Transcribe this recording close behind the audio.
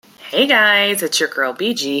Hey guys, it's your girl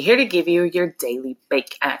BG here to give you your daily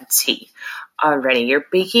bake and tea. Alrighty, your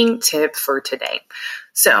baking tip for today.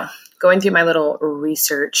 So, going through my little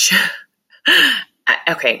research.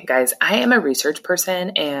 Okay, guys, I am a research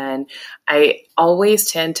person and I always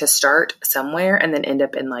tend to start somewhere and then end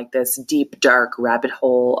up in like this deep, dark rabbit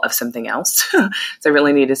hole of something else. So I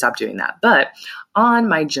really need to stop doing that. But on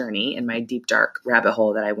my journey in my deep, dark rabbit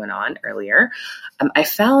hole that I went on earlier, I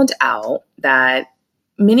found out that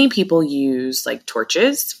many people use like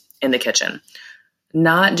torches in the kitchen,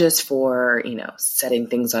 not just for, setting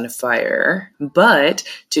things on fire, but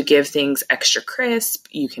to give things extra crisp.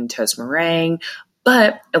 You can toast meringue,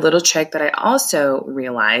 but a little trick that I also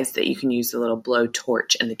realized that you can use a little blow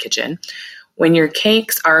torch in the kitchen. When your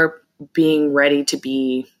cakes are being ready to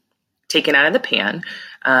be taken out of the pan,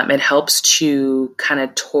 it helps to kind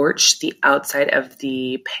of torch the outside of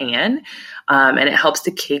the pan, and it helps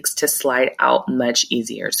the cakes to slide out much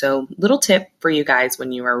easier. So little tip for you guys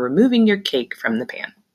when you are removing your cake from the pan.